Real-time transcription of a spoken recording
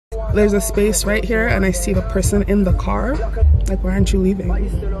there's a space right here and I see the person in the car. Like, why aren't you leaving?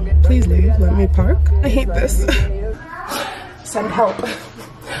 Please leave, let me park. I hate this. Send help.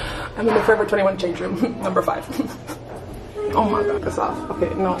 I'm in the Forever 21 change room, number 5. Oh my god, it's off.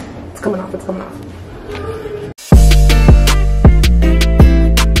 Okay, no, it's coming off, it's coming off.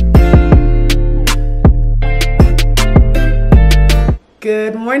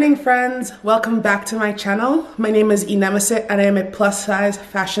 Good morning, friends. Welcome back to my channel. My name is Inemesit and I am a plus size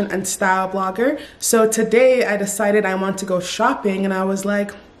fashion and style blogger. So today I decided I want to go shopping and I was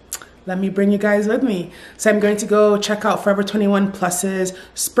like, let me bring you guys with me. So I'm going to go check out Forever 21 Plus's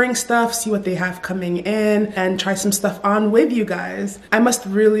spring stuff, see what they have coming in, and try some stuff on with you guys. I must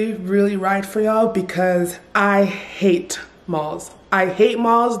really ride for y'all because I hate malls. I hate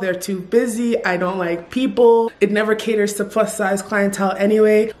malls, they're too busy, I don't like people. It never caters to plus size clientele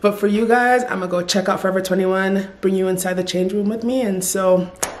anyway. But for you guys, I'm gonna go check out Forever 21, bring you inside the change room with me, and so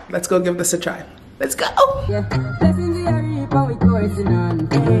let's go give this a try. Let's go!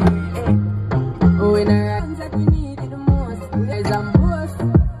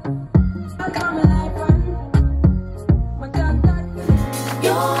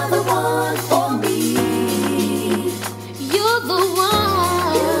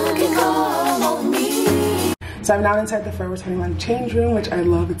 So I'm now inside the Forever 21 change room, which I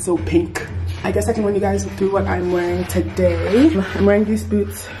love. It's so pink. I guess I can run you guys through what I'm wearing today. I'm wearing these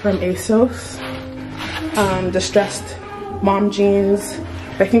boots from ASOS. Distressed mom jeans.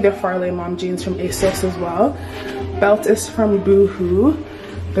 I think they're Farley mom jeans from ASOS as well. Belt is from Boohoo.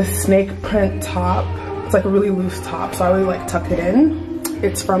 The snake print top. It's like a really loose top, so I really like tuck it in.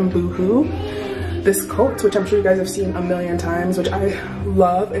 It's from Boohoo. This coat, which I'm sure you guys have seen a million times, which I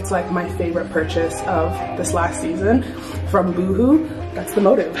love. It's like my favorite purchase of this last season from Boohoo. That's the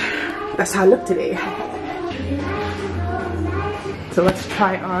motive. That's how I look today. So let's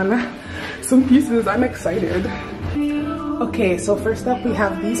try on some pieces. I'm excited. Okay, so first up we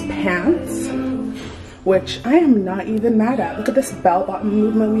have these pants, which I am not even mad at. Look at this bell bottom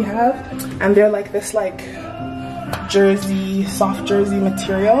movement we have. And they're like this like jersey, soft jersey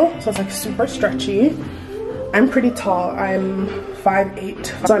material, so it's like super stretchy. I'm pretty tall, I'm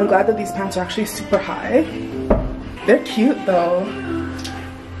 5'8", so I'm glad that these pants are actually super high. They're cute though.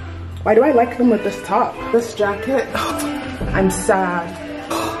 Why do I like them with this top? This jacket, I'm sad.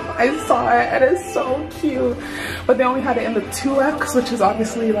 I saw it and it's so cute, but they only had it in the 2X, which is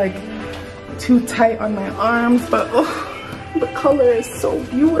obviously like too tight on my arms, but the color is so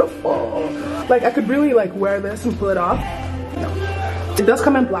beautiful. Like, I could really like wear this and pull it off. No. It does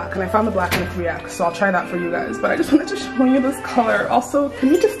come in black, and I found the black in the 3X, so I'll try that for you guys. But I just wanted to show you this color. Also, can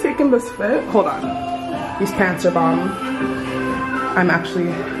you just take in this fit? Hold on. These pants are bomb. I'm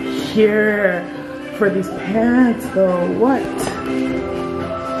actually here for these pants though. What?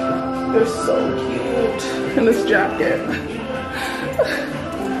 They're so cute. And this jacket.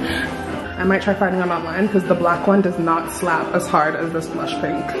 I might try finding them online because the black one does not slap as hard as this blush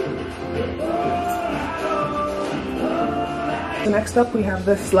pink. So next up we have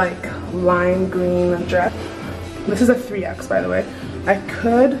this like lime green dress. This is a 3X, by the way. I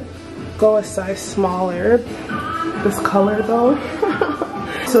could go a size smaller. This color though.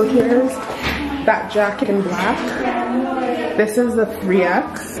 So here's that jacket in black. This is the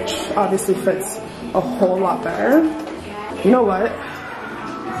 3X, which obviously fits a whole lot better. You know what?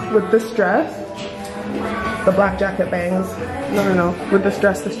 With this dress, the black jacket bangs. No. With this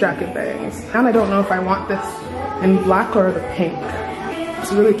dress, this jacket bangs. And I don't know if I want this in black or the pink.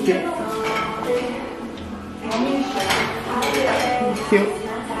 It's really cute. Cute.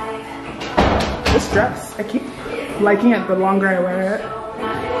 This dress, I keep liking it the longer I wear it.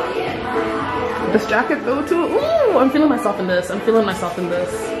 This jacket though too, ooh, I'm feeling myself in this.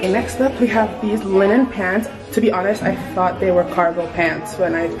 Okay, next up we have these linen pants. To be honest, I thought they were cargo pants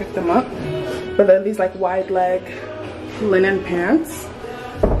when I picked them up. But they're these like wide leg linen pants.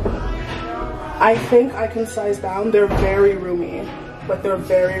 I think I can size down. They're very roomy, but they're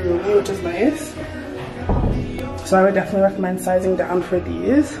very roomy, which is nice. So I would definitely recommend sizing down for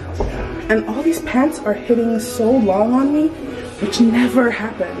these. And all these pants are hitting so long on me, which never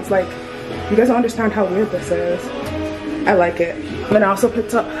happens. Like, you guys don't understand how weird this is. I like it. Then I also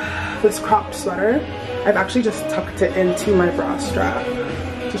picked up this cropped sweater. I've actually just tucked it into my bra strap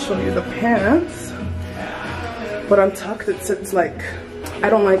to show you the pants. But untucked, it sits like, I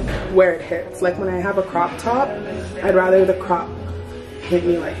don't like where it hits. Like when I have a crop top, I'd rather the crop hit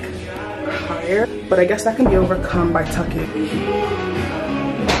me like higher. But I guess that can be overcome by tucking.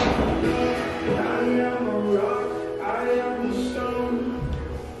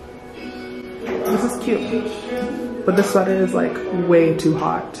 This is cute. but this sweater is like way too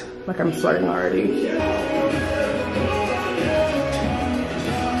hot. Like I'm sweating already.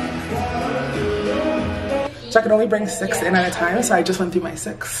 So I could only bring 6 in at a time, so I just went through my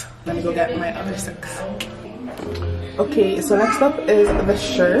 6. Let me go get my other 6. Okay, so next up is the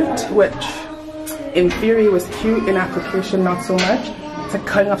shirt, which in theory was cute, in application not so much. It's like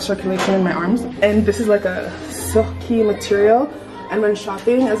cutting off circulation in my arms. And this is like a silky material. And when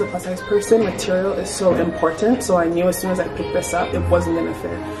shopping as a plus size person, material is so important. So I knew as soon as I picked this up, it wasn't gonna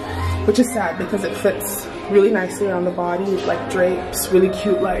fit. Which is sad because it fits really nicely on the body with like drapes, really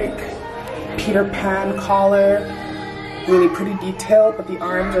cute like Peter Pan collar, really pretty detail, but the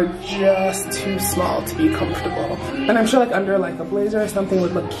arms are just too small to be comfortable. And I'm sure like under like a blazer or something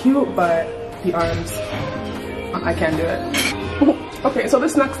would look cute, but the arms, I can't do it. Okay, so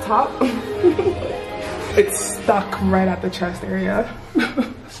this next top, it's stuck right at the chest area.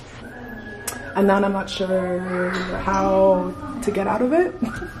 And now I'm not sure how to get out of it.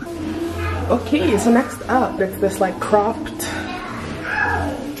 Okay, so next up, it's this like cropped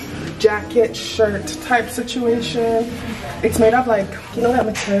jacket, shirt type situation. It's made of like, you know that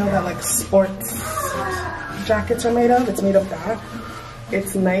material that like sports jackets are made of? It's made of that.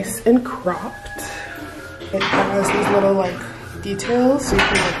 It's nice and cropped. It has these little like details so you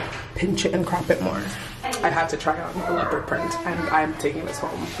can like pinch it and crop it more. I had to try on the leopard print and I'm taking this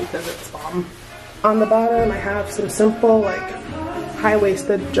home because it's bomb. On the bottom I have some simple like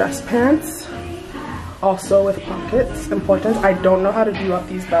high-waisted dress pants, also with pockets. Important, I don't know how to do up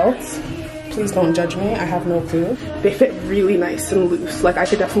these belts. Please don't judge me, I have no clue. They fit really nice and loose. Like I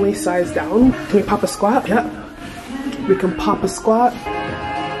could definitely size down. Can we pop a squat? Yep. We can pop a squat.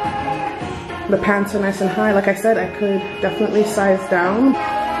 The pants are nice and high. Like I said, I could definitely size down.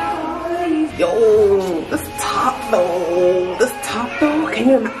 Yo, this top though, can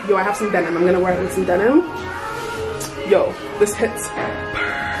you imagine? Yo, I have some denim. I'm gonna wear it with some denim. Yo, this hits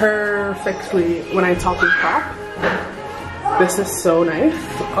perfectly when I talk in crop. This is so nice.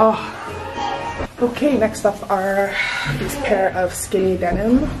 Oh. Okay, next up are these pair of skinny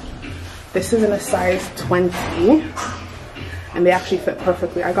denim. This is in a size 20. And they actually fit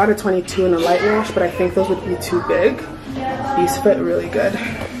perfectly. I got a 22 in a light wash, but I think those would be too big. These fit really good.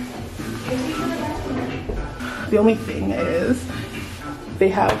 The only thing is, they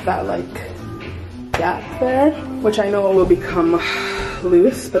have that like gap there, which I know will become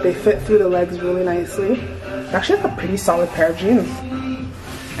loose, but they fit through the legs really nicely. It's actually like a pretty solid pair of jeans.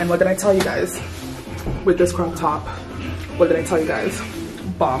 And what did I tell you guys? With this crop top, what did I tell you guys?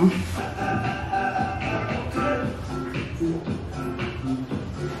 Bomb.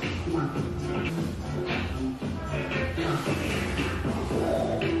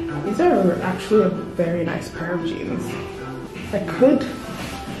 These are actually a very nice pair of jeans. I could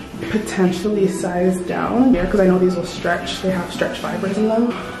potentially size down here because I know these will stretch. They have stretch fibers in them.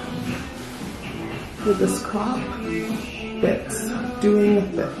 With this crop, fits,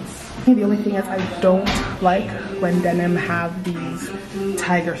 doing fits. The only thing is I don't like when denim have these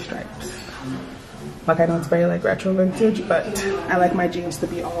tiger stripes. Like I know it's very like retro vintage, but I like my jeans to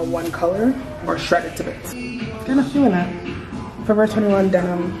be all one color or shredded to bits. Kind of feeling it. Forever 21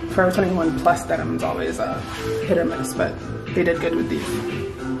 denim, Forever 21 plus denim is always a hit or miss, but they did good with these.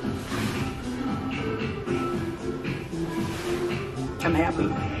 I'm happy.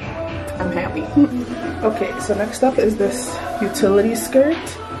 I'm happy. Okay, so next up is this utility skirt,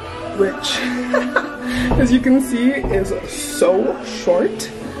 which as you can see is so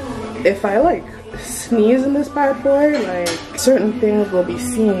short. If I like sneeze in this bad boy, like certain things will be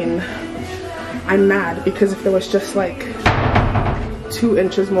seen. I'm mad because if there was just like 2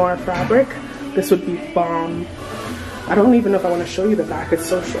 inches more fabric, this would be bomb. I don't even know if I want to show you the back, it's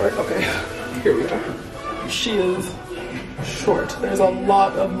so short. Okay, here we go. She is short. There's a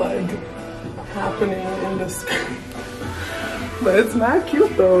lot of leg happening in this skirt. But it's mad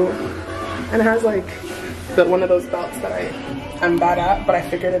cute though. And it has like one of those belts that I'm bad at, but I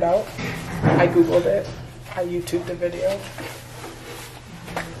figured it out. I googled it, I YouTubed the video.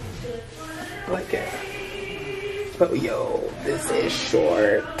 Like it. But yo, this is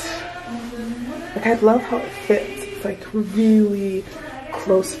short. Like I love how it fits. It's like really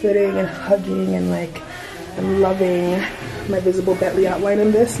close fitting and hugging, and like I'm loving my visible belly outline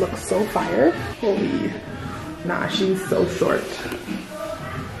in this. Looks so fire. Holy, nah, she's so short.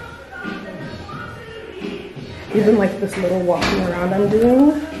 Even like this little walking around I'm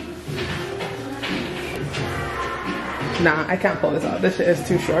doing. Nah, I can't pull this out. This shit is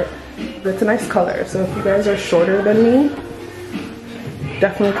too short. But it's a nice color, so if you guys are shorter than me,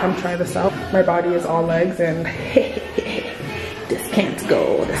 definitely come try this out. My body is all legs and this can't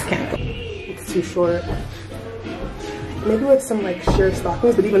go, this can't go. It's too short. maybe with some like sheer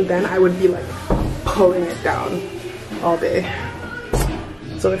stockings, but even then I would be like pulling it down all day.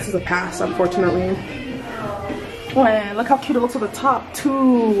 So this is a pass, unfortunately. Oh, and look how cute it looks at the top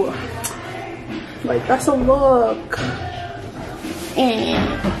too. Like, that's a look.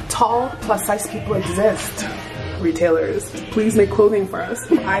 And tall plus size people exist. Retailers, please make clothing for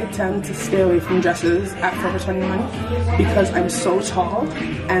us. I tend to stay away from dresses at Forever 21 because I'm so tall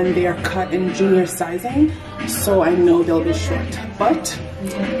and they are cut in junior sizing, so I know they'll be short. But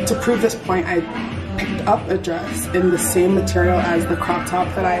to prove this point, I picked up a dress in the same material as the crop top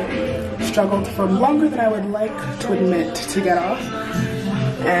that I struggled for longer than I would like to admit to get off.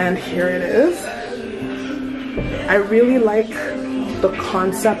 And here it is. I really like the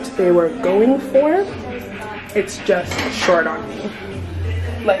concept they were going for. It's just short on me.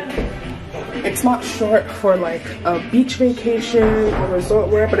 Like, it's not short for like a beach vacation or resort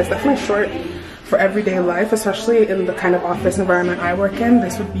wear, but it's definitely short for everyday life, especially in the kind of office environment I work in.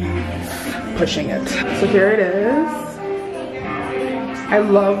 This would be pushing it. So here it is. I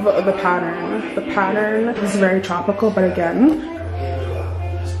love the pattern. The pattern is very tropical, but again,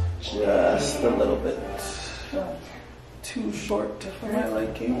 just a little bit too short for my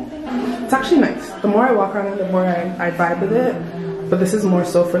liking. It's actually nice. The more I walk around, the more I vibe with it. But this is more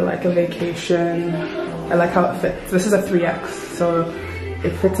so for like a vacation. I like how it fits. This is a 3X, so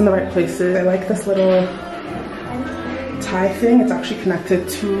it fits in the right places. I like this little tie thing. It's actually connected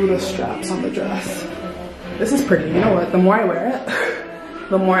to the straps on the dress. This is pretty. You know what? The more I wear it,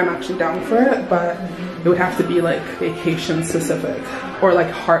 the more I'm actually down for it. But it would have to be like vacation specific or like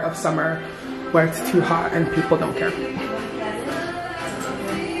heart of summer where it's too hot and people don't care.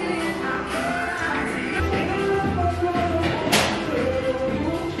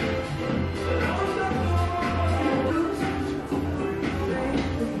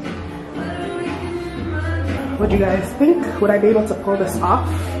 What do you guys think? Would I be able to pull this off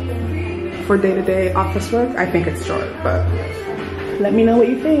for day-to-day office work? I think it's short, but let me know what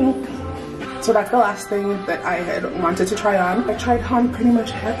you think. So that's the last thing that I had wanted to try on. I tried on pretty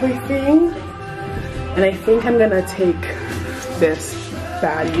much everything, and I think I'm gonna take this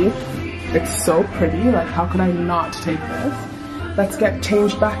baddie. It's so pretty, like how could I not take this? Let's get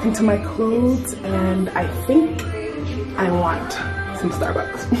changed back into my clothes, and I think I want some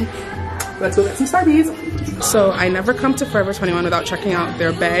Starbucks. Let's go get some Starbies. So I never come to Forever 21 without checking out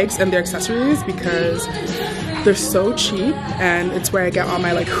their bags and their accessories because they're so cheap, and it's where I get all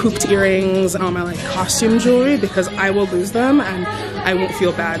my like hooped earrings and all my like costume jewelry because I will lose them and I won't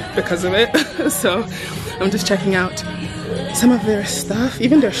feel bad because of it. So I'm just checking out some of their stuff.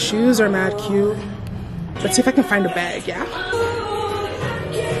 Even their shoes are mad cute. Let's see if I can find a bag, yeah?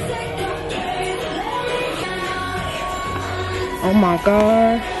 Oh my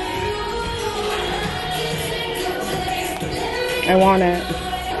god. I want it.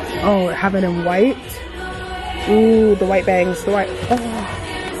 Oh, have it in white. Ooh, the white bangs, the white. Oh.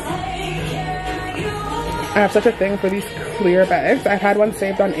 I have such a thing for these clear bags. I've had one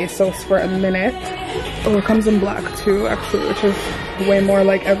saved on ASOS for a minute. Oh, it comes in black too, actually, which is way more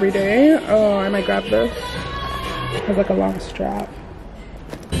like everyday. Oh, I might grab this. It has like a long strap.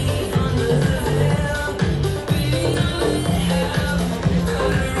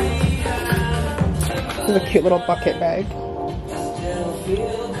 This is a cute little bucket bag. I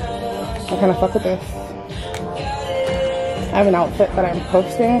kind of fuck with this. I have an outfit that I'm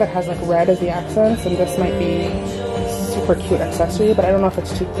posting that has like red as the accents, and this might be a super cute accessory, but I don't know if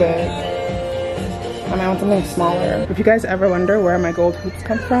it's too big. And I want something smaller. If you guys ever wonder where my gold hoops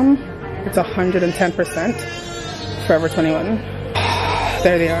come from, it's 110% Forever 21.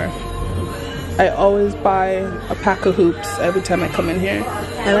 There they are. I always buy a pack of hoops every time I come in here.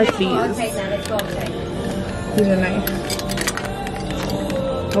 I like these. These are nice.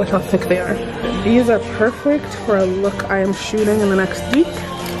 Look how thick they are. These are perfect for a look I am shooting in the next week.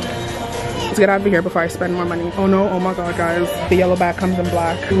 Let's get out of here before I spend more money. Oh no, oh my god guys. The yellow bag comes in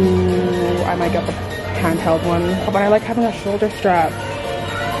black. Ooh, I might get the handheld one. Oh, but I like having a shoulder strap.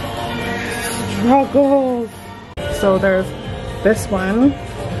 Struggles. So there's this one,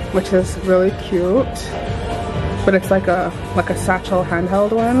 which is really cute. But it's like a satchel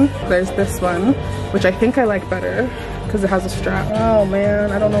handheld one. There's this one, which I think I like better because it has a strap. Oh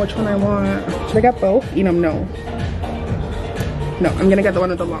man, I don't know which one I want. Should I get both? No. No, I'm gonna get the one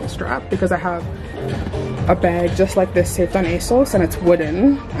with the long strap because I have a bag just like this saved on ASOS and it's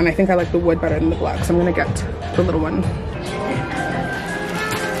wooden. And I think I like the wood better than the black, so I'm gonna get the little one.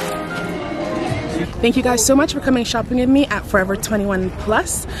 Thank you guys so much for coming shopping with me at Forever 21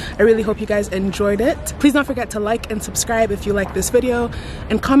 Plus. I really hope you guys enjoyed it. Please don't forget to like and subscribe if you like this video,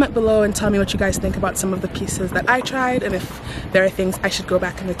 and comment below and tell me what you guys think about some of the pieces that I tried and if there are things I should go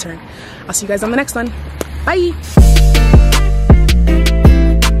back and return. I'll see you guys on the next one. Bye!